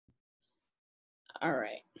All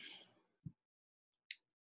right.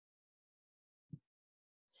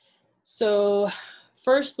 So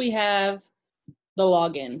first we have the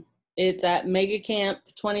login. It's at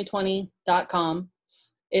megacamp2020.com.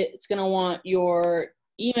 It's going to want your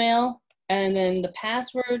email, and then the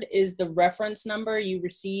password is the reference number you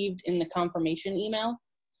received in the confirmation email.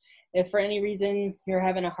 If for any reason you're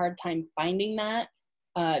having a hard time finding that,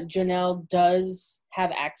 Janelle does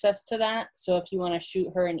have access to that. So if you want to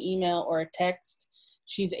shoot her an email or a text,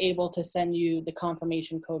 she's able to send you the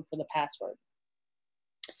confirmation code for the password.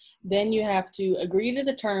 Then you have to agree to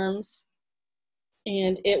the terms,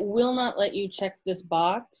 and it will not let you check this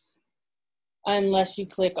box unless you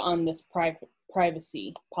click on this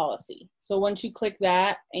privacy policy. So once you click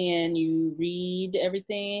that and you read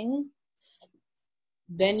everything,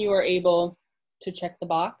 then you are able to check the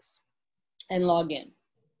box and log in.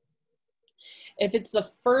 If it's the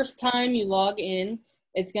first time you log in,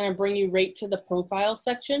 it's going to bring you right to the profile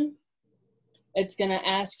section. It's going to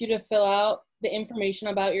ask you to fill out the information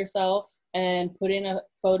about yourself and put in a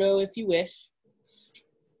photo if you wish.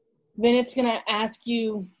 Then it's going to ask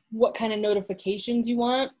you what kind of notifications you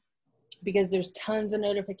want, because there's tons of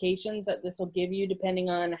notifications that this will give you depending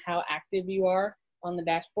on how active you are on the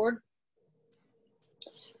dashboard.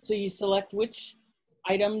 So you select which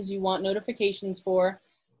items you want notifications for,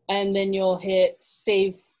 and then you'll hit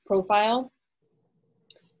Save Profile.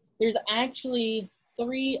 There's actually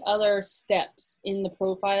 3 other steps in the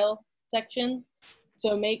profile section.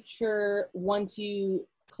 So make sure once you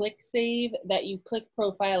click Save that you click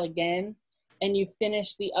Profile again and you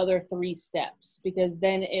finish the other 3 steps, because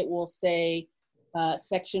then it will say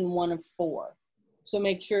section 1 of 4. So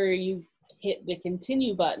make sure you hit the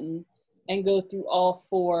Continue button and go through all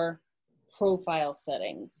 4 profile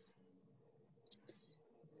settings.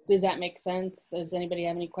 Does that make sense? Does anybody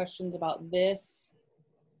have any questions about this?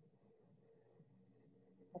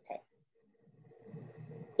 Okay.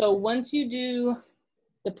 So once you do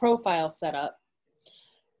the profile setup,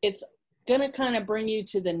 it's gonna kind of bring you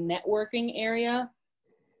to the networking area.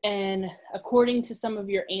 And according to some of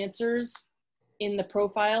your answers in the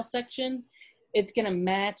profile section, it's gonna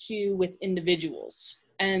match you with individuals.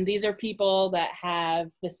 And these are people that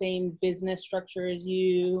have the same business structure as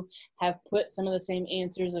you, have put some of the same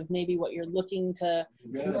answers of maybe what you're looking to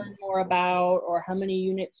learn more about, or how many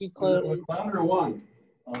units you close. Was Sandra one?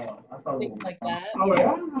 Things like that. Oh,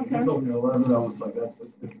 yeah? Okay. You told me 11, I was like, that's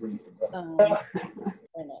pretty Hang on a second.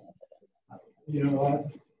 You know what?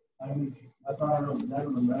 I thought I was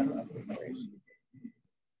better.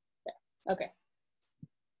 Okay.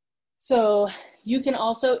 So you can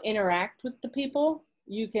also interact with the people.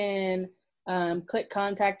 You can click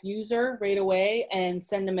contact user right away and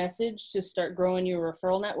send a message to start growing your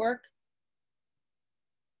referral network.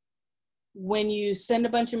 When you send a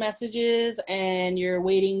bunch of messages and you're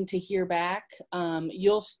waiting to hear back,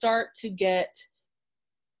 you'll start to get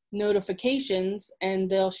notifications and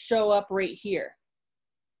they'll show up right here.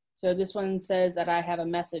 So this one says that I have a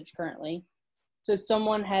message currently. So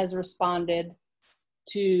someone has responded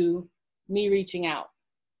to me reaching out.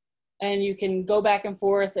 And you can go back and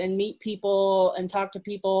forth and meet people and talk to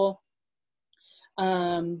people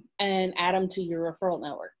and add them to your referral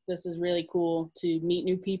network. This is really cool to meet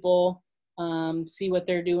new people, see what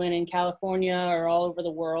they're doing in California or all over the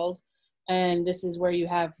world. And this is where you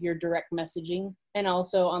have your direct messaging. And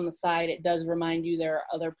also on the side, it does remind you there are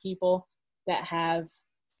other people that have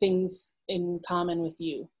things in common with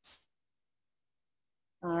you.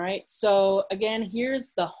 All right, so again,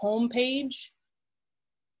 here's the home page.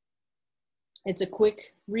 It's a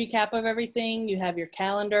quick recap of everything. You have your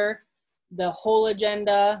calendar, the whole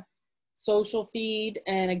agenda, social feed,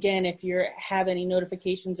 and again, if you have any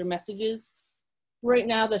notifications or messages. Right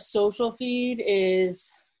now, the social feed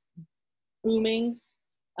is booming.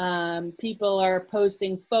 People are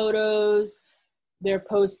posting photos, they're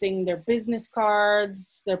posting their business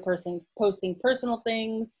cards, they're posting personal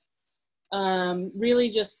things. Really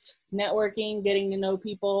just networking, getting to know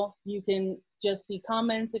people. You can just see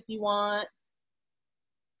comments if you want.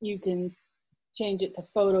 You can change it to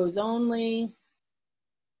photos only.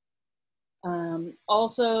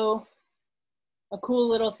 Also, a cool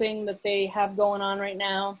little thing that they have going on right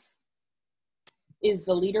now is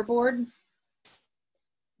the leaderboard.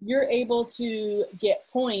 You're able to get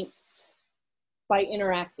points by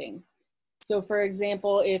interacting. So for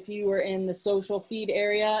example, if you were in the social feed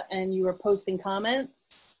area and you were posting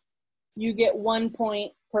comments, you get 1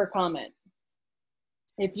 point per comment.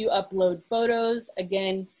 If you upload photos,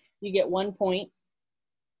 again, you get 1 point.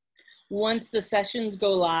 Once the sessions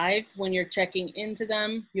go live, when you're checking into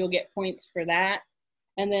them, you'll get points for that.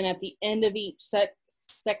 And then at the end of each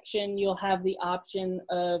section, you'll have the option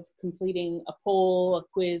of completing a poll, a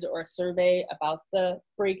quiz, or a survey about the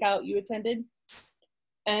breakout you attended.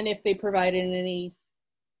 And if they provided any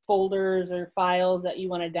folders or files that you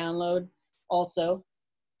want to download also.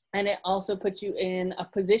 And it also puts you in a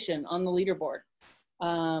position on the leaderboard.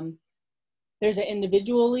 There's an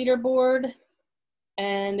individual leaderboard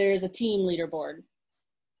and there's a team leaderboard.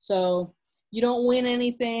 So you don't win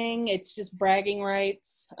anything. It's just bragging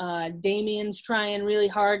rights. Damien's trying really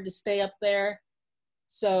hard to stay up there.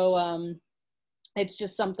 So it's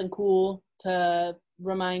just something cool to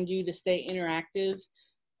remind you to stay interactive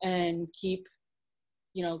and keep,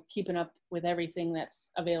 keeping up with everything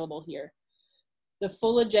that's available here. The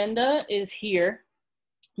full agenda is here.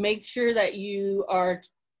 Make sure that you are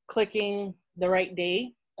clicking the right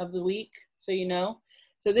day of the week so you know.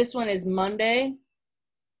 So this one is Monday,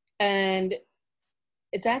 and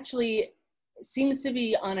it's actually seems to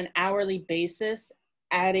be on an hourly basis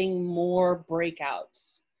adding more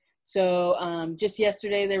breakouts. So just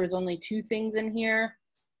yesterday there was only 2 things in here,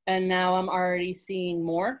 and now I'm already seeing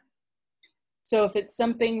more. So if it's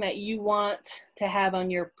something that you want to have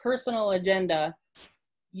on your personal agenda,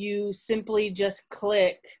 you simply just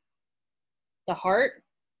click the heart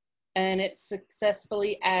and it's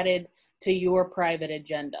successfully added to your private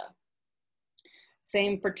agenda.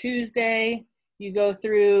 Same for Tuesday. You go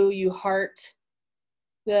through, you heart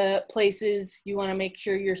the places you want to make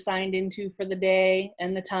sure you're signed into for the day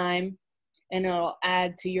and the time, and it'll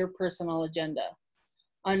add to your personal agenda.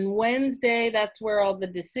 On Wednesday, that's where all the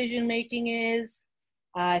decision making is.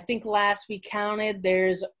 I think last we counted,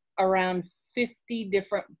 there's around 50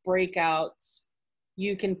 different breakouts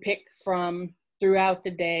you can pick from throughout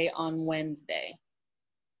the day on Wednesday.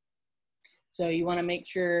 So you want to make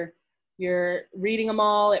sure you're reading them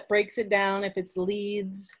all. It breaks it down if it's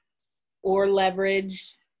leads or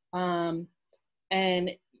leverage. And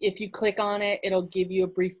if you click on it, it'll give you a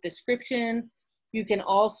brief description. You can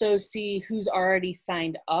also see who's already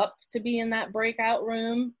signed up to be in that breakout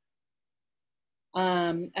room.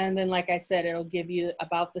 And then, like I said, it'll give you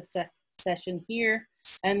about the session here.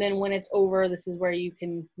 And then when it's over, this is where you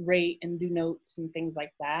can rate and do notes and things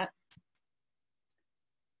like that.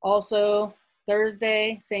 Also,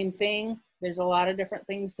 Thursday, same thing. There's a lot of different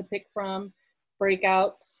things to pick from,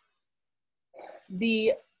 breakouts.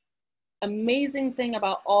 The amazing thing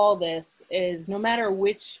about all this is no matter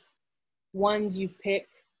which ones you pick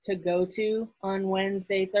to go to on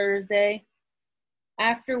Wednesday, Thursday,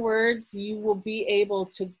 afterwards you will be able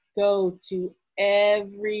to go to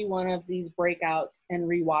every one of these breakouts and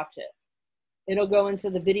rewatch it. It'll go into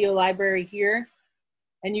the video library here,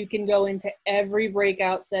 and you can go into every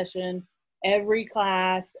breakout session, every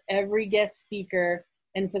class, every guest speaker,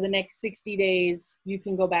 and for the next 60 days, you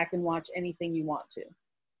can go back and watch anything you want to.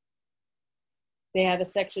 They have a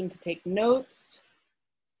section to take notes.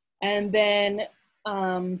 And then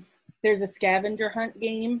there's a scavenger hunt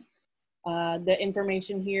game. The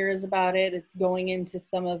information here is about it. It's going into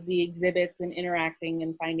some of the exhibits and interacting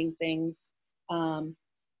and finding things.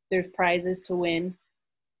 There's prizes to win.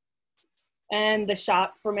 And the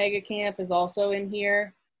shop for MegaCamp is also in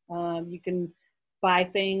here. You can buy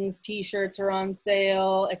things. T-shirts are on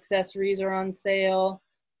sale. Accessories are on sale.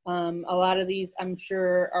 A lot of these, I'm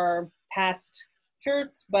sure, are past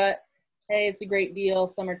shirts, but hey, it's a great deal.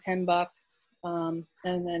 Some are $10. And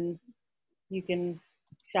then you can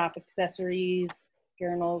shop accessories,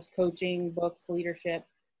 journals, coaching, books, leadership,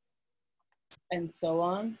 and so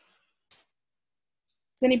on.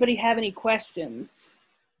 Does anybody have any questions?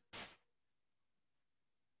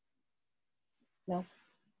 No?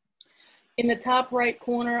 In the top right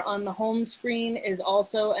corner on the home screen is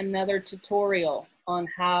also another tutorial on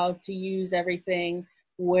how to use everything,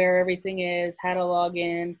 where everything is, how to log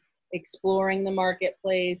in, exploring the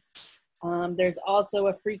marketplace. There's also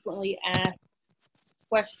a frequently asked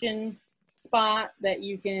question spot that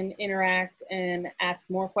you can interact and ask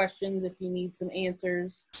more questions if you need some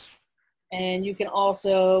answers. And you can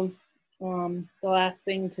also, the last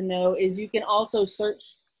thing to know is you can also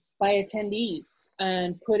search by attendees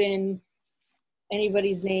and put in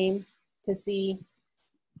anybody's name to see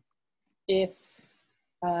if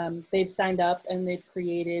they've signed up and they've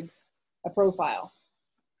created a profile.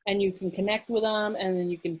 And you can connect with them, and then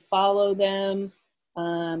you can follow them.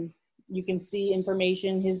 You can see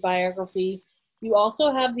information, his biography. You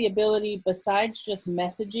also have the ability, besides just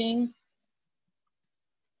messaging,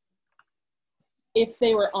 if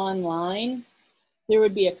they were online, there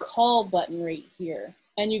would be a call button right here.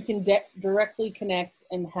 And you can directly connect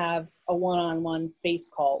and have a one-on-one face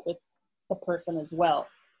call with the person as well,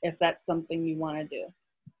 if that's something you want to do.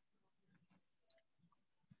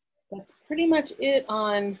 that's pretty much it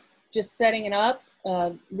on just setting it up.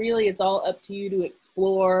 Really, it's all up to you to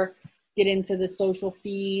explore, get into the social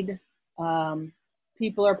feed.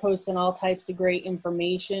 People are posting all types of great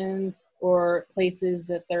information or places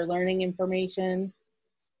that they're learning information.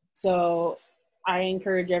 So I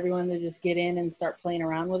encourage everyone to just get in and start playing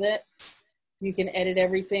around with it. You can edit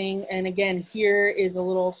everything. And again, here is a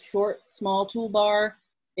little short, small toolbar.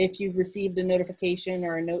 If you've received a notification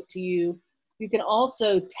or a note to you, you can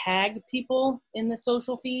also tag people in the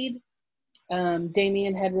social feed.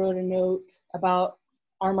 Damien had wrote a note about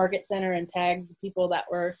our market center and tagged the people that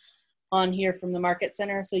were on here from the market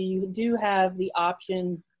center. So you do have the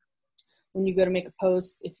option when you go to make a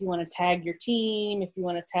post, if you want to tag your team, if you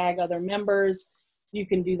want to tag other members, you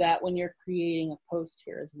can do that when you're creating a post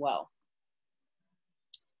here as well.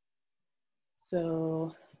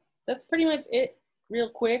 So that's pretty much it, real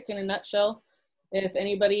quick in a nutshell. If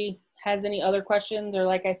anybody has any other questions or,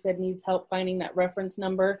 like I said, needs help finding that reference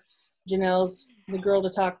number, Janelle's the girl to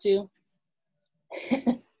talk to.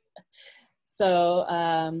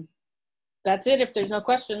 So that's it if there's no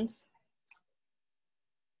questions.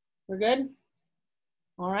 We're good?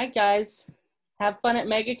 All right, guys. Have fun at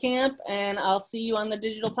MegaCamp, and I'll see you on the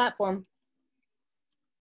digital platform.